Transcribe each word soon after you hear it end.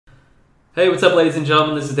Hey, what's up, ladies and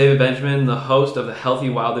gentlemen? This is David Benjamin, the host of the Healthy,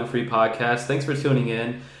 Wild, and Free podcast. Thanks for tuning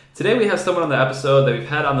in. Today we have someone on the episode that we've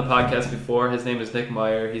had on the podcast before. His name is Nick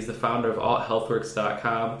Meyer. He's the founder of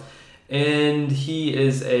althealthworks.com, and he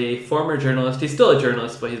is a former journalist. He's still a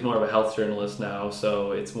journalist, but he's more of a health journalist now,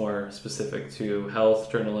 so it's more specific to health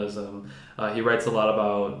journalism. He writes a lot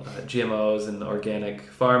about GMOs and organic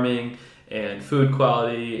farming and food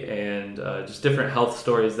quality and just different health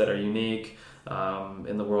stories that are unique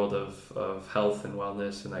in the world of health and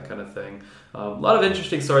wellness and that kind of thing. A lot of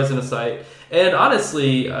interesting stories in the site. And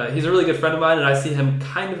honestly, he's a really good friend of mine, and I see him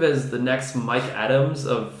kind of as the next Mike Adams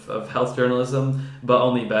of health journalism, but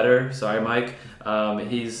only better. Sorry, Mike.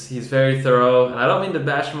 He's very thorough, and I don't mean to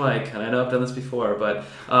bash Mike, and I know I've done this before, but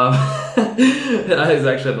I was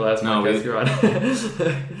actually at the last podcast you're on.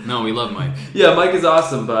 No, we love Mike. Yeah, Mike is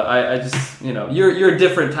awesome, but I just, you're a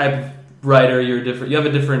different type of writer. You have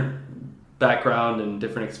a different background and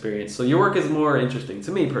different experience, so your work is more interesting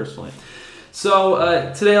to me personally.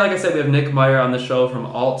 So today, like I said, we have Nick Meyer on the show from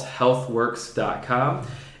althealthworks.com,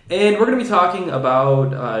 and we're going to be talking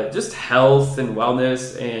about just health and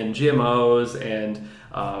wellness and GMOs and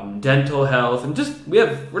dental health, and just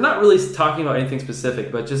we're not really talking about anything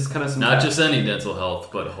specific, but just kind of some not just any dental health,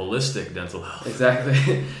 but holistic dental health.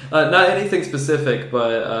 Exactly. Not anything specific,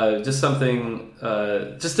 but just something,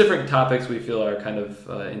 just different topics we feel are kind of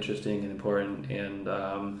interesting and important and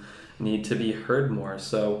need to be heard more.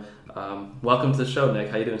 So welcome to the show, Nick.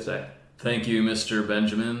 How you doing today? Thank you, Mr.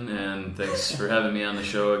 Benjamin, and thanks for having me on the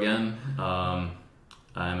show again.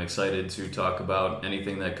 I'm excited to talk about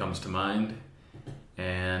anything that comes to mind.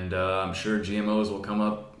 And I'm sure GMOs will come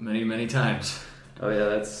up many, many times. Oh yeah,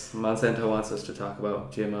 that's Monsanto wants us to talk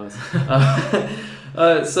about GMOs.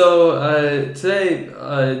 So today,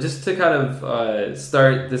 just to kind of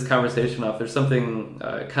start this conversation off, there's something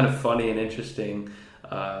kind of funny and interesting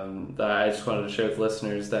that I just wanted to share with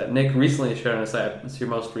listeners that Nick recently shared on the site. It's your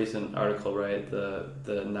most recent article, right? The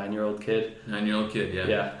 9-year-old kid? 9-year-old kid,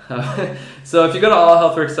 yeah. Yeah. So if you go to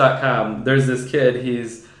althealthworks.com, there's this kid.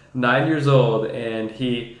 He's 9 years old, and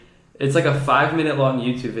it's like a 5-minute long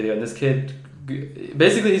YouTube video, and this kid,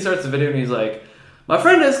 basically he starts the video and he's like, my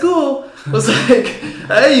friend at school was like,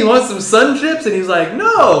 hey, you want some sun chips? And he's like,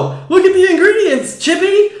 no, look at the ingredients,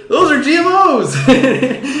 Chippy, those are GMOs.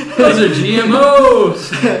 Those are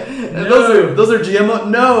GMOs. No. Those are GMO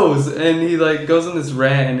no's. And he like goes on this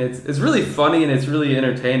rant, and it's really funny and it's really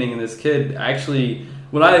entertaining, and this kid actually,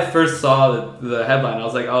 when I first saw the headline, I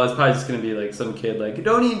was like, oh, it's probably just going to be like some kid like,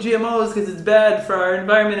 don't eat GMOs because it's bad for our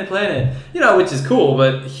environment and planet, which is cool,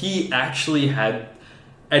 but he actually had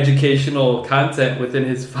educational content within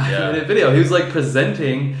his 5-minute video. He was like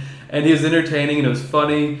presenting, and he was entertaining, and it was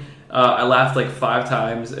funny. I laughed like 5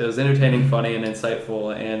 times. It was entertaining, funny, and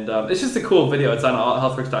insightful, and it's just a cool video. It's on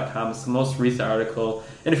althealthworks.com. It's the most recent article,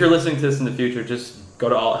 and if you're listening to this in the future, just go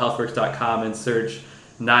to althealthworks.com and search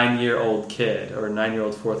 9-year-old kid or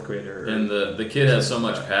 9-year-old 4th grader. And the kid has so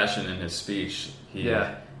much passion in his speech. You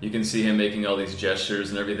can see him making all these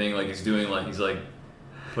gestures and everything, like he's doing, like he's like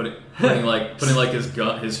putting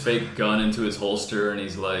his fake gun into his holster, and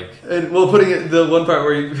he's like, and putting it the one part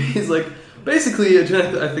where he's like, basically,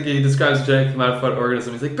 I think he describes a genetically modified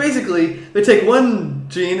organism. He's like, basically, they take one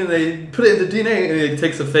gene and they put it into DNA, and he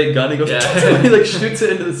takes a fake gun. He goes, and he like shoots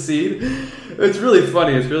it into the seed. It's really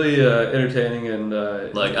funny. It's really entertaining, and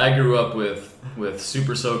like I grew up with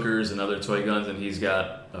super soakers and other toy guns, and he's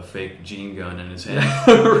got a fake gene gun in his hand.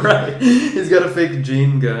 Right, he's got a fake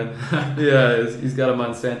gene gun. Yeah, he's got a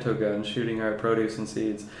Monsanto gun shooting our produce and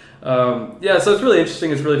seeds. So it's really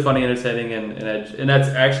interesting. It's really funny, entertaining, and that's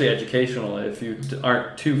actually educational if you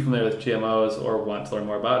aren't too familiar with GMOs or want to learn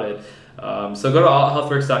more about it. So go to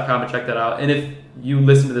althealthworks.com and check that out. And if you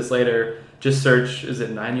listen to this later, just search, is it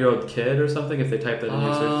 9-year-old kid or something? If they type that in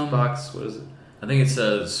your search box, what is it? I think it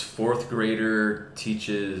says 4th grader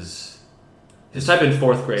teaches. Just type in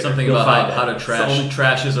 4th grader. Something about how to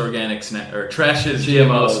trash his organic snack, or trash his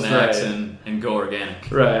GMO snacks, right, and go organic.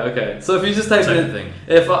 Right. Okay. So if you just type in,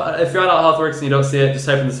 if you're on All Healthworks and you don't see it, just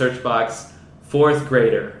type in the search box 4th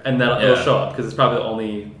grader, and then it'll show up because it's probably the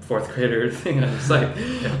only 4th grader thing on the site.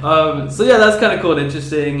 So that's kind of cool and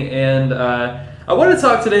interesting, and I want to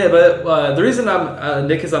talk today about the reason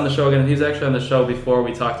Nick is on the show again. He was actually on the show before.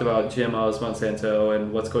 We talked about GMOs, Monsanto,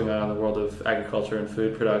 and what's going on in the world of agriculture and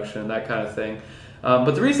food production, that kind of thing. But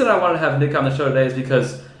the reason I wanted to have Nick on the show today is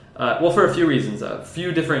because, for a few reasons. A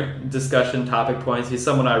few different discussion topic points. He's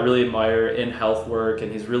someone I really admire in health work,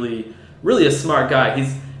 and he's really, really a smart guy.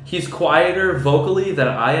 He's quieter vocally than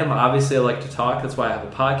I am. Obviously, I like to talk. That's why I have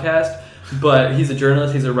a podcast. But he's a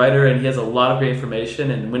journalist, he's a writer, and he has a lot of great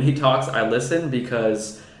information. And when he talks, I listen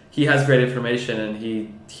because he has great information, and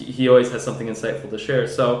he always has something insightful to share.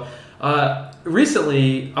 So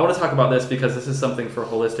recently, I want to talk about this because this is something for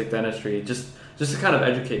holistic dentistry, just to kind of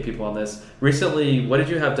educate people on this. Recently, what did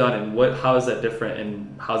you have done, and how is that different,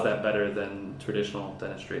 and how's that better than traditional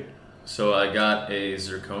dentistry? So I got a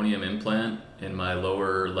zirconium implant in my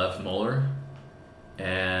lower left molar,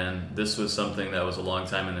 and this was something that was a long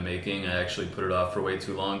time in the making. I actually put it off for way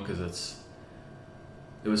too long because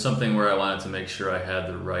it was something where I wanted to make sure I had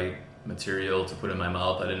the right material to put in my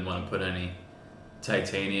mouth. I didn't want to put any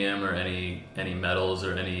titanium or any metals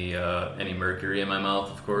or any mercury in my mouth,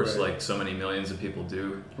 of course, right. like so many millions of people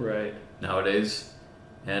do right. nowadays.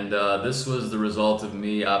 And this was the result of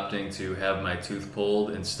me opting to have my tooth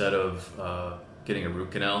pulled instead of getting a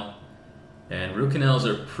root canal. And root canals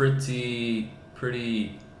are pretty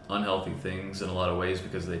unhealthy things in a lot of ways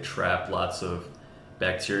because they trap lots of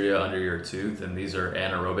bacteria under your tooth, and these are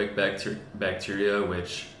anaerobic bacteria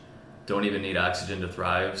which don't even need oxygen to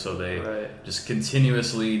thrive, so they right. just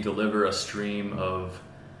continuously deliver a stream of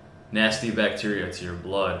nasty bacteria to your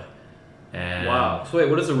blood. And wow. So wait,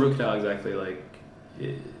 what is a root canal exactly? Like,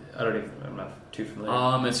 I'm not too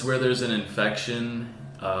familiar. It's where there's an infection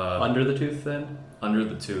under the tooth, then? Under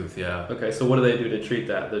the tooth, yeah. Okay, so what do they do to treat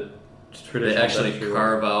that? They actually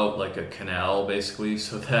carve out like a canal, basically,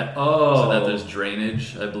 so that there's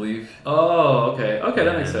drainage, I believe. Oh, okay. Okay,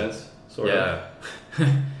 that makes sense. Sort of.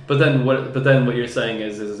 But then what you're saying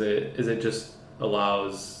is it just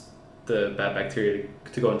allows the bad bacteria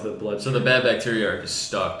to go into the blood? So the bad bacteria are just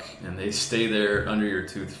stuck, and they stay there under your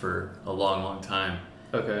tooth for a long, long time.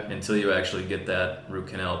 Okay. Until you actually get that root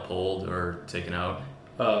canal pulled or taken out.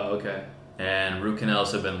 Oh, okay. And root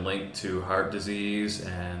canals have been linked to heart disease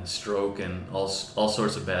and stroke and all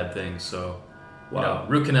sorts of bad things. So, wow.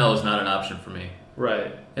 Root canal is not an option for me.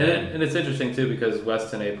 Right. And it's interesting, too, because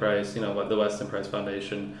Weston A. Price, the Weston Price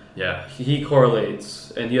Foundation, yeah, he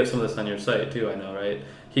correlates, and you have some of this on your site, too, I know, right?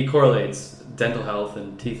 He correlates dental health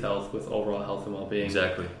and teeth health with overall health and well-being.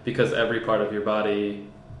 Exactly. Because every part of your body,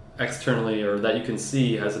 externally or that you can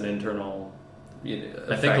see, has an internal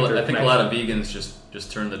I think a lot of vegans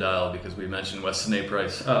just turn the dial because we mentioned Weston A.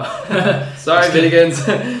 Price. Oh. Sorry,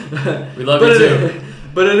 vegans. We love you too.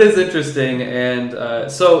 But it is interesting,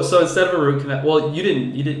 and so instead of a root canal, well,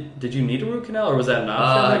 did you need a root canal, or was that an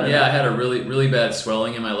option? Yeah, I had a really bad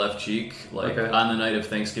swelling in my left cheek, on the night of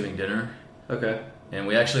Thanksgiving dinner. Okay. And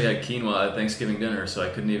we actually had quinoa at Thanksgiving dinner, so I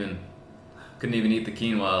couldn't even eat the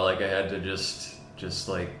quinoa. Like I had to just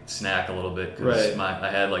like snack a little bit because I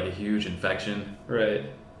had like a huge infection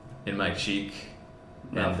in my cheek.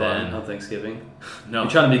 Not fun on Thanksgiving. No,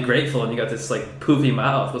 you're trying to be grateful and you got this like poofy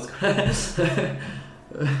mouth.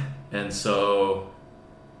 And so,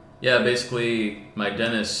 yeah, basically my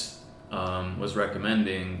dentist was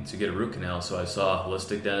recommending to get a root canal, so I saw a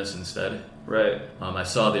holistic dentist instead. Right. I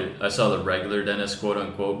saw the regular dentist, quote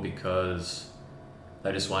unquote, because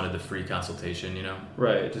I just wanted the free consultation,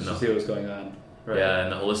 Right, just to see what was going on. Right. Yeah,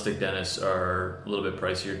 and the holistic dentists are a little bit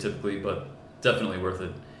pricier typically, but definitely worth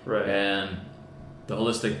it. Right. And the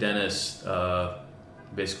holistic dentist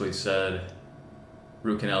basically said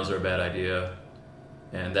root canals are a bad idea,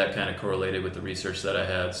 and that kind of correlated with the research that I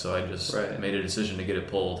had, so I just made a decision to get it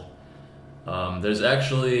pulled. There's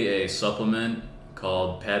actually a supplement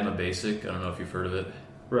called Padma Basic. I don't know if you've heard of it.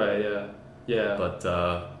 Right, yeah. But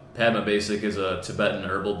Padma Basic is a Tibetan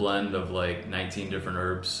herbal blend of like 19 different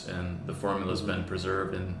herbs, and the formula's been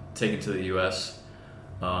preserved and taken to the U.S.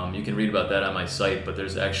 You can read about that on my site, but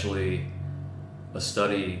there's actually a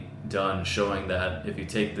study done showing that if you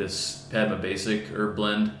take this Padma Basic herb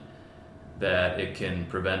blend, that it can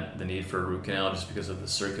prevent the need for a root canal just because of the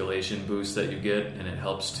circulation boost that you get, and it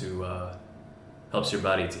helps your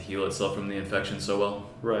body to heal itself from the infection so well.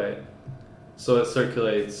 Right. So it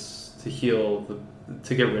circulates to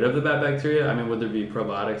to get rid of the bad bacteria? I mean, would there be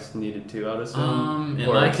probiotics needed too, I would assume? In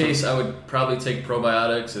my case, I would probably take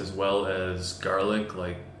probiotics as well as garlic,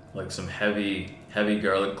 like some heavy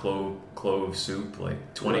garlic clove soup,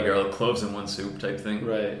 like 20 garlic cloves in one soup type thing.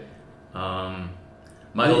 Right.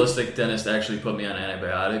 My holistic dentist actually put me on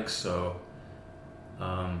antibiotics, so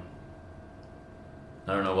I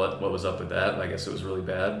don't know what was up with that. I guess it was really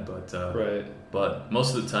bad, but But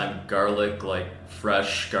most of the time, garlic, like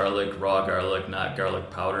fresh garlic, raw garlic, not garlic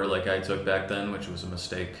powder like I took back then, which was a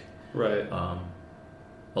mistake. Right. A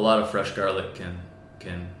lot of fresh garlic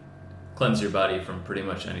can cleanse your body from pretty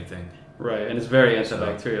much anything. Right, and it's very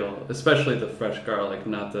antibacterial, especially the fresh garlic,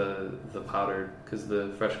 not the powdered, because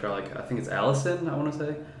the fresh garlic, I think it's allicin, I want to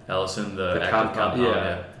say. Allicin, the active compound,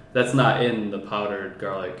 yeah. That's not in the powdered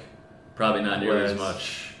garlic. Probably not nearly as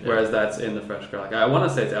much. Yeah. Whereas that's in the fresh garlic. I want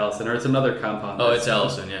to say it's Allison, or it's another compound. Oh, it's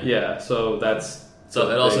Allison, yeah. Yeah, so that's... So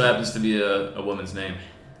that also happens to be a woman's name.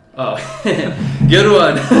 Oh, good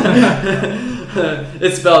one.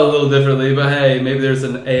 It's spelled a little differently, but hey, maybe there's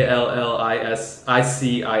an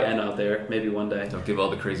Allisicin out there. Maybe one day. Don't give all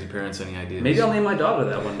the crazy parents any ideas. Maybe I'll name my daughter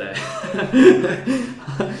that one day.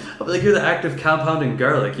 I'll be like, you're the active compound in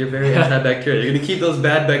garlic. You're very antibacterial. You're going to keep those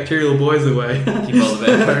bad bacterial boys away. Keep all the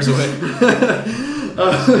vampires away.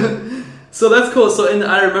 So that's cool. So, and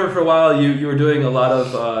I remember for a while you were doing a lot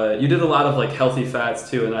of you did a lot of like healthy fats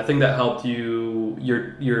too, and I think that helped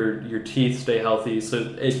your teeth stay healthy. So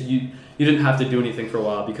you didn't have to do anything for a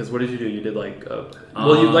while because what did you do? You did like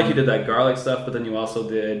you did that garlic stuff, but then you also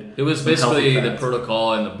did. It was basically the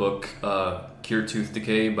protocol in the book Cure Tooth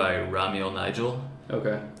Decay by Ramiel Nigel.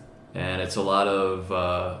 Okay. And it's a lot of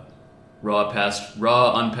raw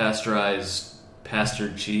unpasteurized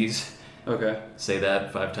pastured cheese. Okay. Say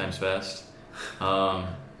that 5 times fast.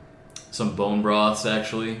 Some bone broths,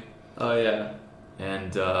 actually. Oh, yeah.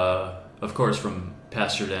 And, of course, from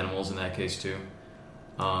pastured animals in that case, too.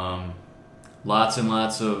 Lots and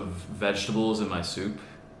lots of vegetables in my soup.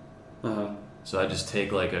 Uh-huh. So I just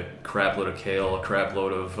take like a crap load of kale, a crap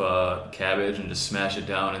load of cabbage, and just smash it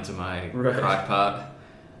down into my crock pot.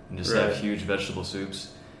 And just have huge vegetable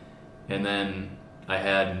soups. And then I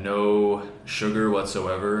had no sugar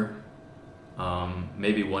whatsoever.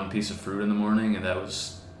 Maybe one piece of fruit in the morning, and that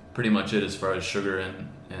was pretty much it as far as sugar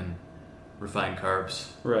and refined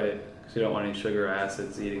carbs. Right, because you don't want any sugar or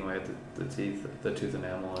acids eating away at the tooth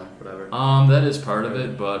enamel or whatever. That is part of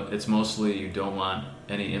it, but it's mostly you don't want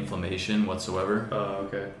any inflammation whatsoever. Oh,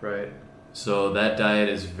 okay, right. So that diet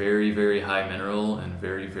is very, very high mineral and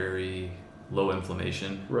very, very low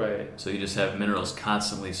inflammation. Right. So you just have minerals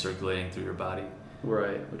constantly circulating through your body.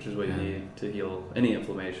 Right, which is what you need to heal any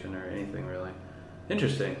inflammation or anything really.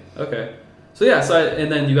 Interesting. Okay. So yeah,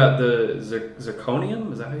 and then you got the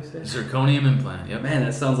zirconium, is that how you say it? Zirconium implant, yep. Man,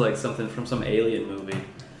 that sounds like something from some alien movie.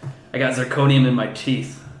 I got zirconium in my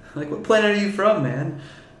teeth. Like, what planet are you from, man?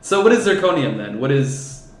 So what is zirconium then?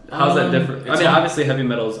 How's that different? I mean, obviously heavy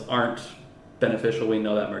metals aren't beneficial. We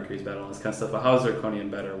know that mercury's bad, all this kind of stuff. But how is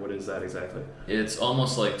zirconium better? What is that exactly? It's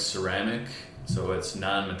almost like ceramic, so it's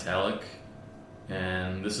non-metallic.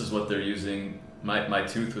 And this is what they're using. My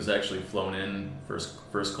tooth was actually flown in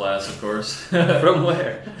first class, of course. From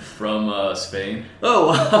where? From Spain. Oh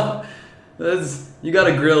wow! You got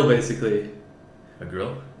a grill basically. A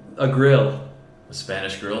grill? A grill. A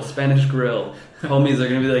Spanish grill. A Spanish grill. Homies are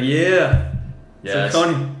gonna be like, yeah. Yeah,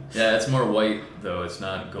 it's more white though. It's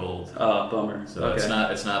not gold. Oh, bummer. So okay.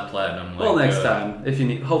 it's not platinum. Well, next time if you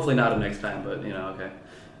need. Hopefully not a next time, but okay.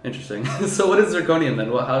 Interesting. So what is zirconium then?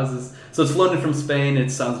 How is this? So it's flown in from Spain. It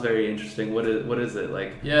sounds very interesting. What is it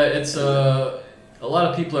like? Yeah, it's a lot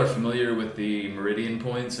of people are familiar with the meridian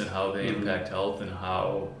points and how they impact health and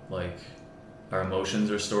how like our emotions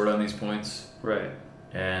are stored on these points. Right.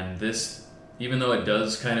 And this, even though it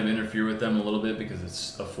does kind of interfere with them a little bit because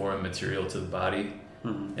it's a foreign material to the body,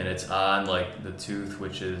 and it's on like the tooth,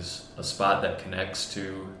 which is a spot that connects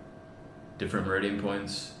to different meridian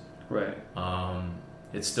points. Right.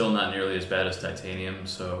 It's still not nearly as bad as titanium,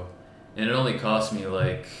 and it only cost me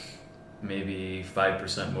like maybe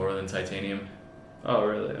 5% more than titanium. Oh,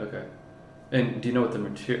 really? Okay. And do you know what the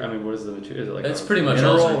material? I mean, what is the material? Is it like it's pretty much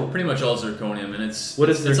all zirconium, and it's what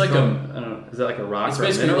is it's zirconium? Like I don't know. Is that like a rock? It's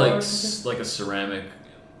basically like a ceramic,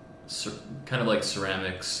 kind of like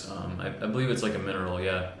ceramics. I believe it's like a mineral,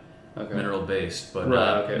 yeah. Okay. Mineral based, but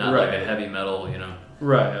not like a heavy metal,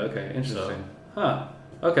 Right. Okay. Interesting. Huh.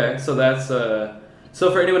 Okay. So that's So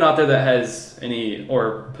for anyone out there that has any you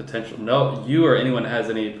or anyone that has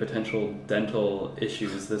any potential dental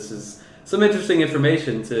issues, this is some interesting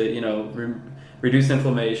information to reduce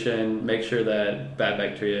inflammation, make sure that bad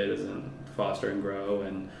bacteria doesn't foster and grow,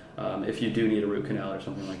 and if you do need a root canal or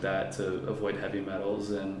something like that, to avoid heavy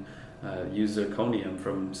metals and use zirconium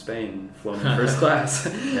from Spain, flown in first class.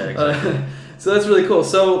 Yeah, exactly. So that's really cool.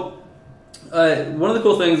 So one of the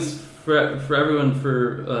cool things for everyone,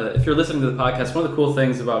 if you're listening to the podcast, one of the cool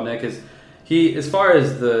things about Nick is he, as far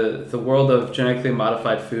as the world of genetically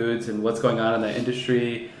modified foods and what's going on in that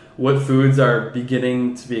industry, what foods are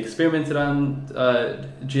beginning to be experimented on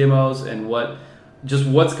GMOs, and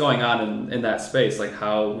what's going on in that space. Like,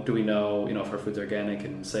 how do we know if our food's organic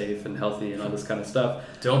and safe and healthy and all this kind of stuff?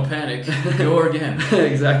 Don't panic, go organic.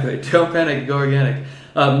 Exactly, don't panic, go organic.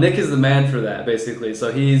 Nick is the man for that, basically.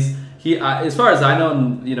 So he, as far as I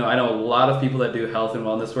know, I know a lot of people that do health and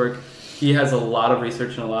wellness work. He has a lot of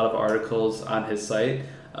research and a lot of articles on his site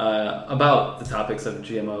about the topics of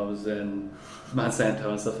GMOs and Monsanto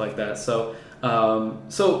and stuff like that. So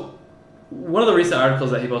one of the recent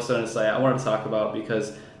articles that he posted on his site I wanted to talk about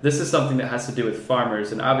because this is something that has to do with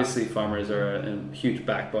farmers, and obviously farmers are a huge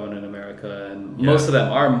backbone in America, and most of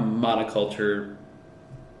them are monoculture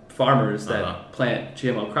farmers that plant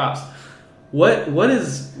GMO crops. What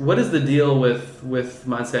is the deal with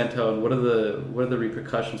Monsanto, and what are the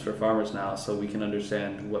repercussions for farmers now, so we can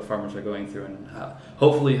understand what farmers are going through and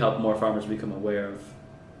hopefully help more farmers become aware of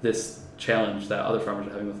this challenge that other farmers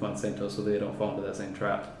are having with Monsanto, so they don't fall into that same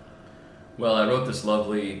trap. Well, I wrote this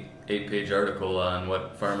lovely 8-page article on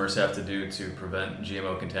what farmers have to do to prevent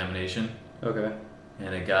GMO contamination. Okay.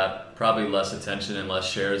 And it got probably less attention and less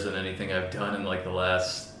shares than anything I've done in like the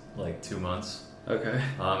last 2 months. Okay.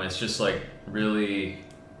 It's just like really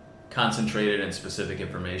concentrated and specific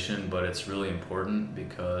information, but it's really important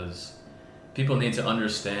because people need to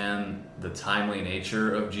understand the timely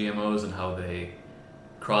nature of GMOs and how they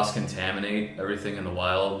cross-contaminate everything in the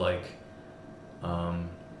wild. Like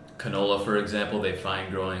canola, for example, they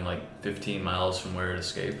find growing like 15 miles from where it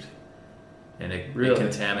escaped. And it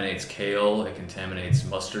contaminates kale, it contaminates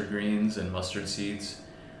mustard greens and mustard seeds.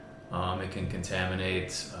 It can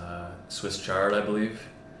contaminate Swiss chard, I believe.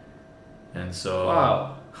 And so...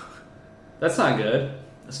 Wow. That's not good.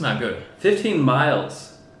 That's not good. 15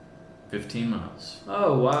 miles. 15 miles.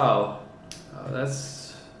 Oh, wow. Oh,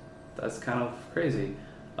 that's kind of crazy.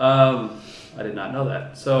 I did not know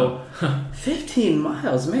that. So, 15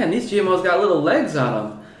 miles. Man, these GMOs got little legs on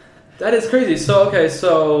them. That is crazy. So, okay,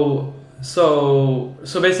 so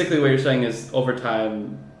basically what you're saying is over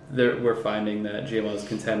time... we're finding that GMOs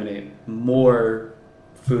contaminate more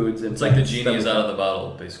foods. And it's like the genie is out of the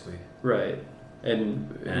bottle, basically. Right.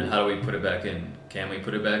 And how do we put it back in? Can we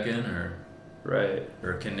put it back in, or right?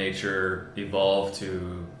 Or can nature evolve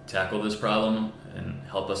to tackle this problem and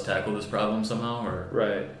help us tackle this problem somehow? Or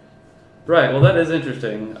right. Well, that is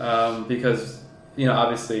interesting because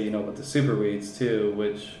obviously with the super weeds too,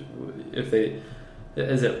 which if they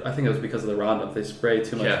I think it was because of the Roundup. They spray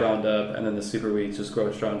too much Roundup, and then the super weeds just grow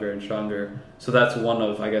stronger and stronger. So that's one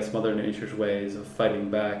of, I guess, Mother Nature's ways of fighting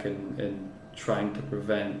back and trying to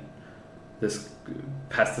prevent this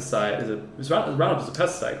pesticide. Roundup is a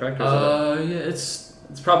pesticide, correct?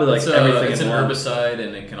 It's probably like everything. It's an herbicide,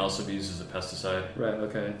 and it can also be used as a pesticide. Right.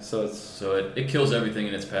 Okay. So it kills everything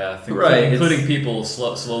in its path, including people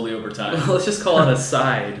slowly over time. Well, let's just call it a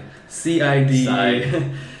CID. CID.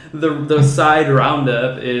 Side. The side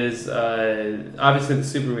Roundup is obviously the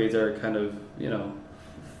super weeds are kind of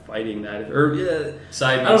fighting that.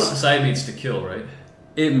 Side means to kill, right?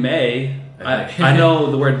 It may. I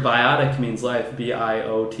know the word biotic means life.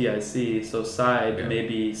 BIOTIC. So side may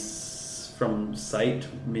be from sight,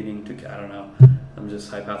 meaning to. I don't know. I'm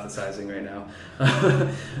just hypothesizing right now.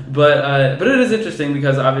 But it is interesting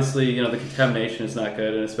because obviously the contamination is not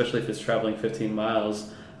good, and especially if it's traveling 15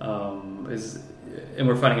 miles. And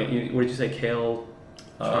we're finding it. What did you say? Kale,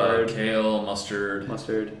 chard, kale, mustard,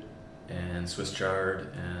 and Swiss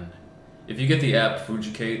chard. And if you get the app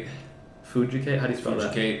Fujicate, how do you spell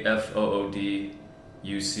that? Fujicate,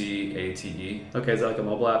 FOODUCATE. Okay, is that like a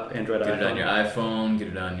mobile app? Android, get iPhone? Get it on your iPhone. Get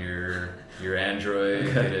it on your Android.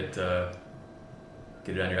 Okay.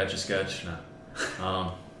 Get it on your Etch-a-Sketch.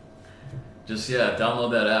 No.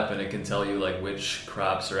 Download that app and it can tell you like which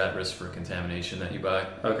crops are at risk for contamination that you buy.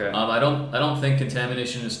 Okay. I don't think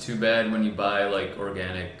contamination is too bad when you buy like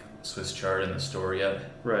organic Swiss chard in the store yet.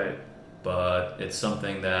 Right. But it's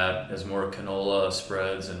something that as more canola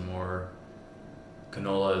spreads and more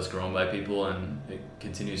canola is grown by people and it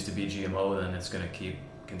continues to be GMO, then it's going to keep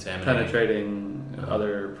contaminating. Penetrating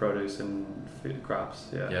other produce and crops.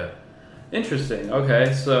 Yeah. Yeah. Interesting.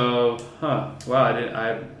 Okay. So, wow.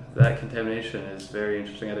 That contamination is very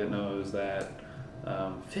interesting. I didn't know it was that.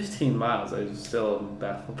 15 miles. I was still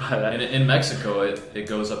baffled by that. In Mexico, it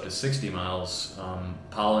goes up to 60 miles.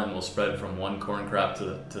 Pollen will spread from one corn crop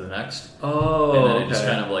to the next. Oh, and then it just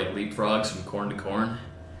kind of like leapfrogs from corn to corn.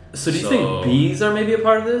 So do you think bees are maybe a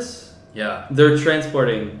part of this? Yeah. They're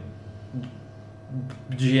transporting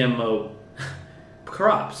GMO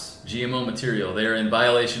crops. GMO material. They are in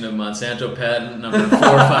violation of Monsanto patent number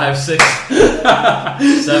 456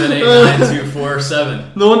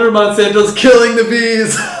 7899247. No wonder Monsanto's killing the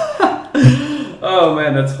bees. Oh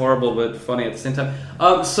man, that's horrible, but funny at the same time.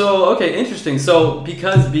 Okay, interesting. So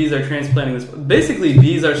because bees are transplanting this, basically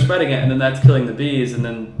bees are spreading it, and then that's killing the bees, and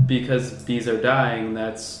then because bees are dying,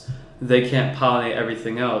 they can't pollinate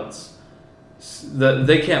everything else.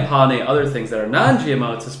 They can't pollinate other things that are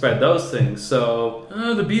non-GMO to spread those things. So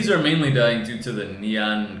the bees are mainly dying due to the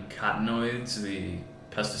neonicotinoids, the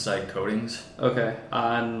pesticide coatings. Okay,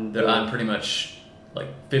 they're on pretty much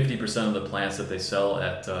like 50% of the plants that they sell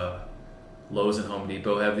at Lowe's and Home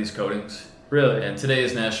Depot have these coatings. Really? And today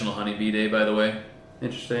is National Honeybee Day, by the way.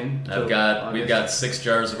 Interesting. We've got 6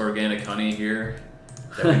 jars of organic honey here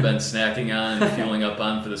that we've been snacking on and fueling up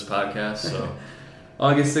on for this podcast. So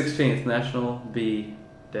August 16th, National Bee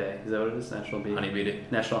Day. Is that what it is? Honeybee Day.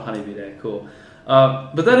 National Honeybee Day. Cool.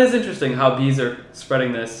 But that is interesting how bees are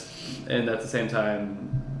spreading this and at the same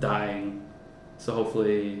time dying. So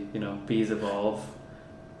hopefully, bees evolve.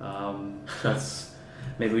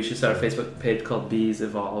 Maybe we should start a Facebook page called Bees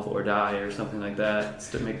Evolve or Die or something like that.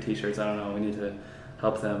 To make t-shirts. I don't know. We need to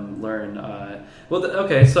help them learn.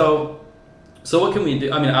 Okay, so what can we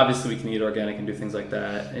do? I mean, obviously we can eat organic and do things like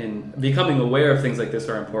that. And becoming aware of things like this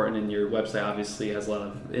are important. And your website obviously has a lot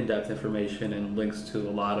of in-depth information and links to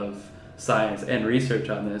a lot of science and research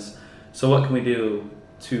on this. So what can we do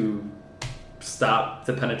to stop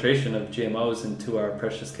the penetration of GMOs into our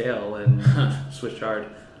precious kale and Swiss chard?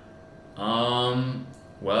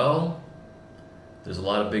 Well, there's a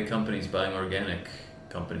lot of big companies buying organic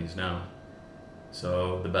companies now.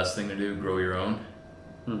 So the best thing to do, grow your own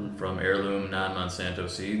from heirloom non-Monsanto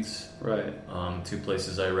seeds. Right. 2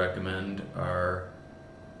 places I recommend are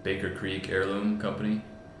Baker Creek Heirloom Company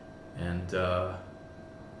and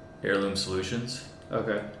Heirloom Solutions.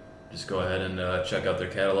 Okay. Just go ahead and check out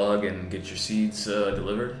their catalog and get your seeds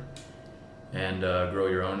delivered. And grow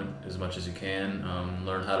your own as much as you can.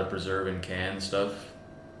 Learn how to preserve and can stuff.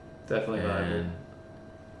 Definitely valuable.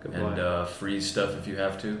 Good point. And freeze stuff if you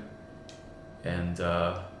have to. And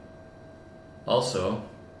also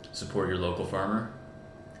support your local farmer.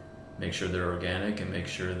 Make sure they're organic and make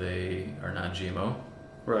sure they are not GMO.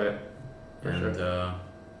 Right. For sure.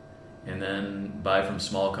 And then buy from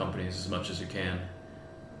small companies as much as you can.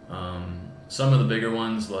 Some of the bigger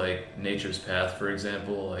ones, like Nature's Path, for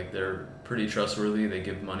example, like they're pretty trustworthy. They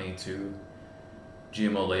give money to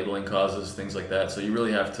GMO labeling causes, things like that. So you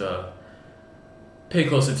really have to pay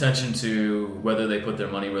close attention to whether they put their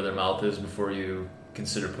money where their mouth is before you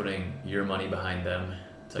consider putting your money behind them,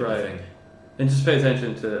 type of thing. And just pay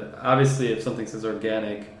attention to, obviously, if something says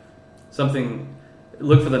organic,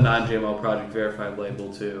 look for the non-GMO Project Verified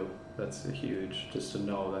label too. That's huge, just to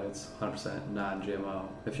know that it's 100% non-GMO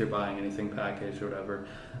if you're buying anything packaged or whatever.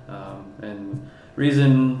 And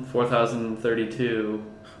reason 4032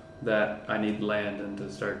 that I need land and to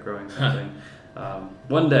start growing something.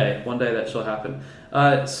 One day that shall happen.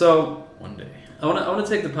 So one day. I want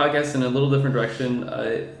to take the podcast in a little different direction.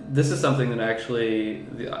 This is something that actually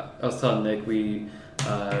I was telling Nick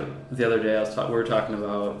the other day we were talking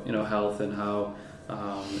about health and how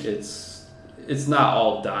it's not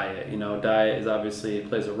all diet. Diet is obviously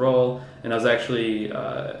plays a role. And I was actually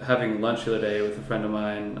having lunch the other day with a friend of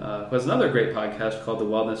mine who has another great podcast called The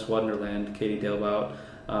Wellness Wonderland, Katie Dalebout.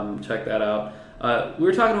 Check that out. We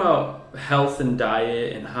were talking about health and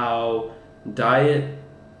diet and how diet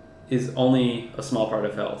is only a small part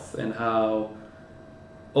of health and how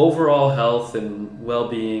overall health and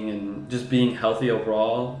well-being and just being healthy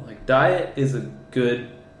overall, like diet is a good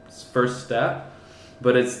first step,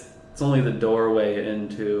 but it's only the doorway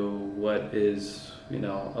into what is,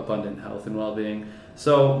 abundant health and well-being.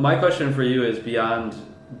 So my question for you is, beyond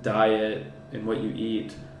diet and what you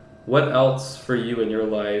eat, what else for you in your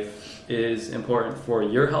life is important for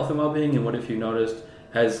your health and well-being, and what have you noticed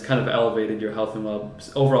has kind of elevated your health and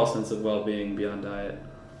overall sense of well-being beyond diet?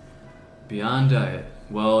 Beyond diet,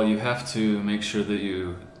 well, you have to make sure that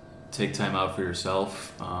you take time out for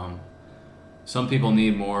yourself. Some people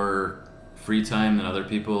need more free time than other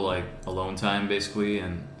people, like alone time basically,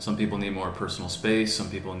 and some people need more personal space, some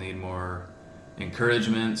people need more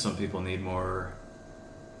encouragement, some people need more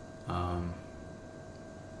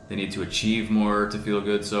they need to achieve more to feel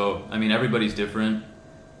good. So everybody's different,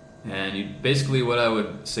 and basically what I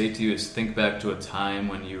would say to you is think back to a time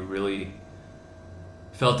when you really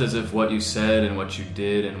felt as if what you said and what you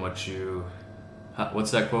did and what's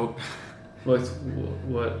that quote?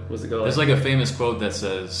 What was it go? There's like a famous quote that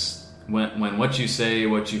says, When what you say,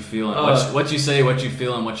 what you feel, and what you say, what you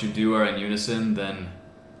feel, and what you do are in unison, then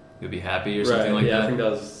you'll be happy, or something like that. Yeah, I think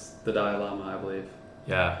that was the Dalai Lama, I believe.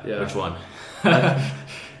 Yeah. Which one?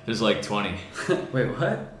 There's like 20. Wait,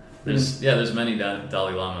 what? There's many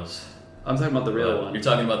Dalai Lamas. I'm talking about the real one. You're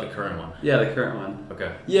talking about the current one. Yeah, the current one.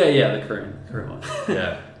 Okay. Yeah, the current one.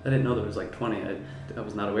 Yeah. I didn't know there was like 20. I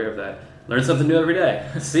was not aware of that. Learn something new every day.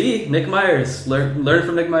 See, Nick Myers. Learn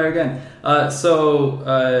from Nick Meyer again.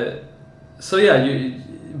 So yeah, you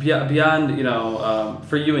beyond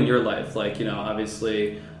for you in your life,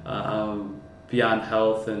 obviously beyond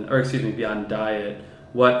health beyond diet,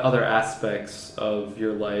 what other aspects of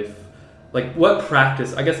your life like what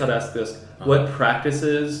practice, I guess I'd ask this, what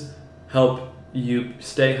practices help you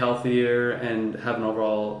stay healthier and have an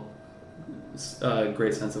overall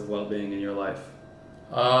great sense of well-being in your life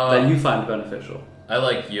that you find beneficial? I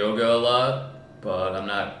like yoga a lot, but I'm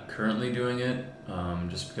not currently doing it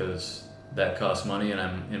just because that costs money and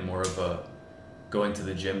I'm in more of a going to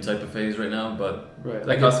the gym type of phase right now. But right,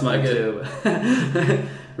 that costs money too.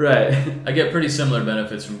 Right. I get pretty similar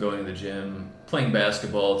benefits from going to the gym. Playing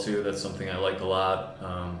basketball too, that's something I like a lot.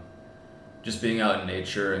 Just being out in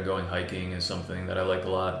nature and going hiking is something that I like a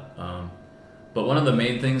lot. But one of the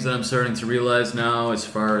main things that I'm starting to realize now as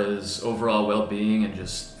far as overall well-being and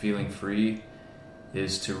just feeling free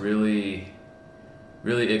is to really,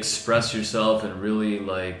 really express yourself and really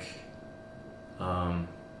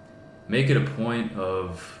make it a point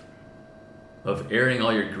of airing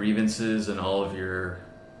all your grievances and all of your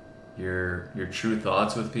true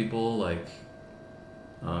thoughts with people,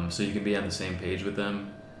 so you can be on the same page with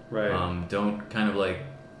them. Right. Don't kind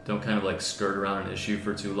of skirt around an issue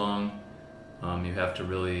for too long. You have to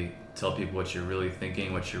really tell people what you're really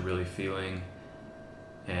thinking, what you're really feeling,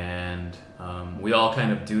 and we all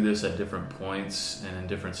kind of do this at different points and in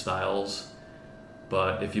different styles.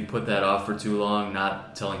 But if you put that off for too long,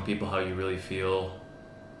 not telling people how you really feel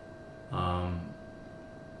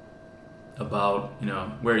about,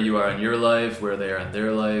 where you are in your life, where they are in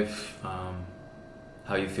their life,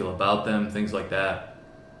 how you feel about them, things like that,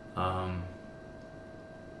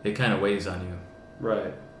 it kind of weighs on you.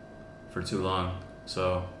 Right. For too long.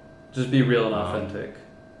 So just be real and authentic.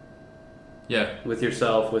 Yeah. With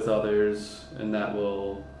yourself, with others, and that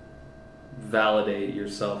will validate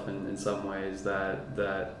yourself in some ways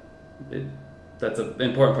that's an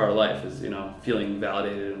important part of life is, feeling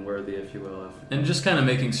validated and worthy, if you will. And just kind of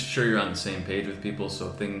making sure you're on the same page with people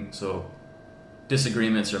so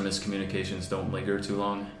disagreements or miscommunications don't linger too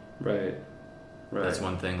long. Right. That's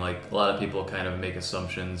one thing. Like, a lot of people kind of make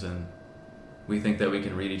assumptions and we think that we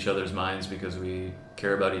can read each other's minds because we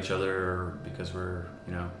care about each other or because we're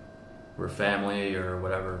family or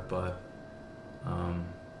whatever, but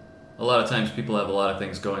a lot of times people have a lot of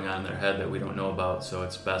things going on in their head that we don't know about, so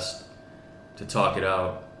it's best to talk it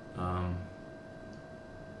out.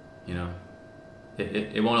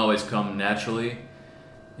 It won't always come naturally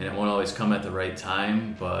and it won't always come at the right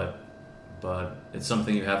time, but it's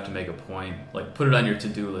something you have to make a point, like put it on your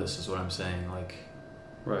to-do list is what I'm saying, like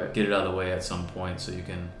right. Get it out of the way at some point so you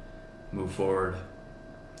can move forward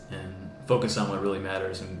and focus on what really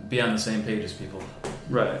matters and be on the same page as people.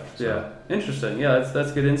 Right. So. Yeah. Interesting. Yeah,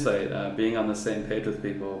 that's good insight. Being on the same page with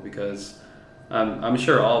people, because I'm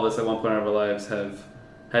sure all of us at one point in our lives have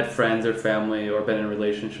had friends or family or been in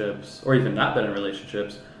relationships or even not been in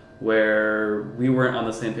relationships where we weren't on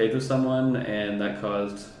the same page with someone, and that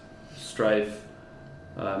caused strife,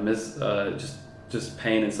 just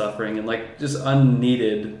pain and suffering, and just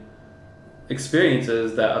unneeded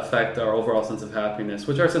experiences that affect our overall sense of happiness,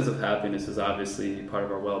 which our sense of happiness is obviously part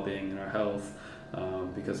of our well-being and our health,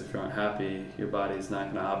 because if you're unhappy, your body's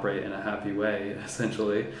not going to operate in a happy way,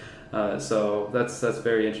 essentially. So that's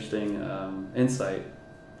very interesting insight,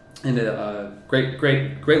 and a great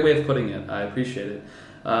way of putting it. I appreciate it.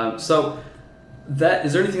 So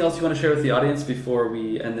is there anything else you want to share with the audience before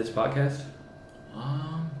we end this podcast?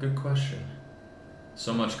 Good question.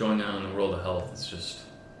 So much going on in the world of health. It's just,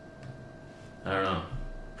 I don't know,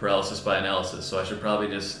 paralysis by analysis. So I should probably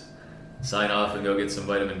just sign off and go get some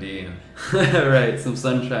vitamin D. Right, some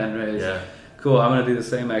sunshine rays. Yeah. Cool, I'm going to do the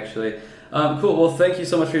same actually. Cool, well thank you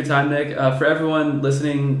so much for your time, Nick. For everyone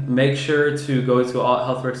listening, make sure to go to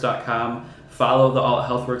althealthworks.com, follow the Alt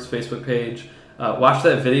Healthworks Facebook page, watch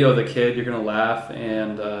that video of the kid, you're going to laugh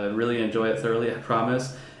and really enjoy it thoroughly, I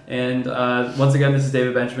promise. And once again, this is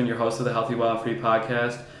David Benjamin, your host of the Healthy, Wild, and Free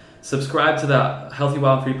podcast. Subscribe to the Healthy,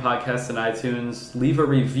 Wild, and Free podcast on iTunes. Leave a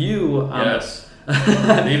review on Yes.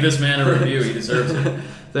 Leave this man a review. He deserves it.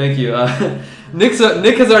 Thank you. Nick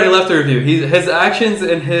has already left a review. His actions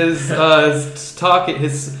and his talk,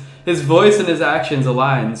 his voice and his actions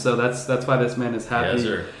align. So that's why this man is happy. Yes,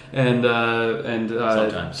 sir. And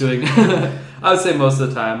Sometimes. doing. I would say most of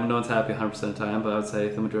the time. No one's happy 100% of the time, but I would say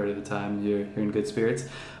the majority of the time you're in good spirits.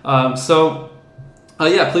 Please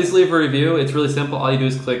leave a review. It's really simple. All you do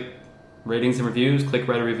is click ratings and reviews, click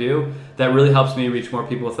write a review. That really helps me reach more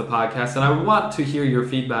people with the podcast. And I want to hear your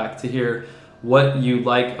feedback, to hear what you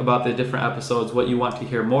like about the different episodes, what you want to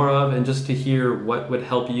hear more of, and just to hear what would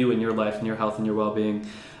help you in your life and your health and your well-being.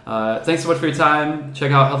 Thanks so much for your time.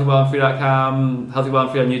 Check out healthywildandfree.com, Healthy, Wild,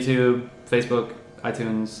 and Free on YouTube, Facebook,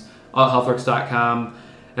 iTunes, althealthworks.com.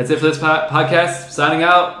 That's it for this podcast. Signing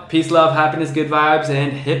out. Peace, love, happiness, good vibes,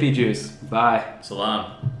 and hippie juice. Bye.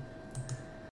 Salam.